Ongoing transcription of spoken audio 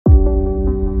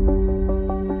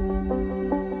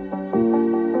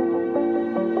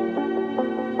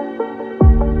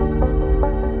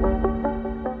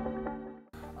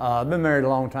I've been married a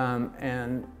long time,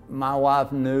 and my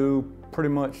wife knew pretty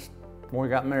much when we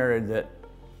got married that,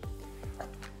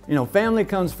 you know, family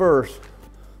comes first,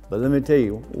 but let me tell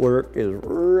you, work is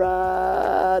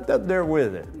right up there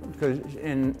with it.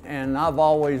 And I've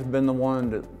always been the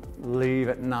one to leave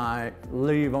at night,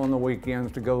 leave on the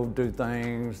weekends to go do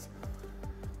things,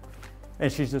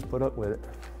 and she's just put up with it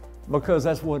because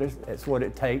that's what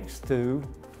it takes to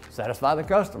satisfy the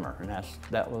customer, and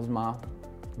that was my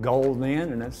goal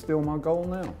then, and that's still my goal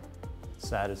now.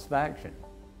 Satisfaction.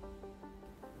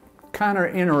 Kind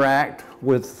of interact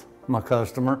with my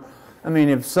customer. I mean,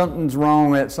 if something's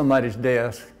wrong at somebody's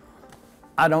desk,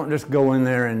 I don't just go in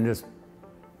there and just,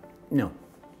 you know,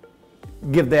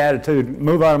 give the attitude,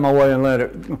 move out of my way and let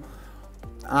it.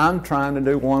 I'm trying to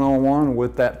do one-on-one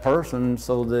with that person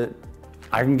so that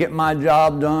I can get my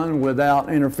job done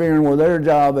without interfering with their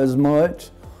job as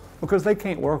much, because they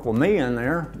can't work with me in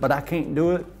there, but I can't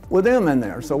do it with them in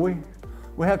there. So we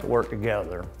have to work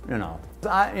together, you know.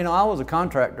 I was a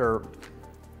contractor,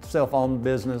 self-owned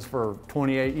business for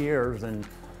 28 years, and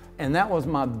that was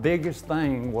my biggest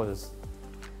thing, was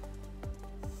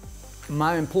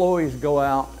my employees go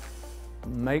out,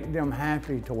 make them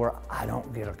happy to where I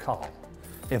don't get a call.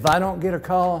 If I don't get a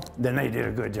call, then they did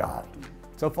a good job.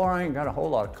 So far, I ain't got a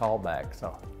whole lot of callbacks,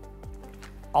 so.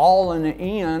 All in the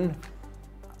end,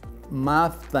 my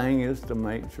thing is to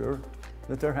make sure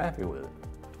that they're happy with it.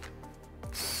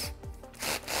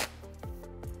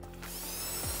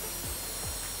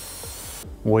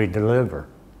 We deliver.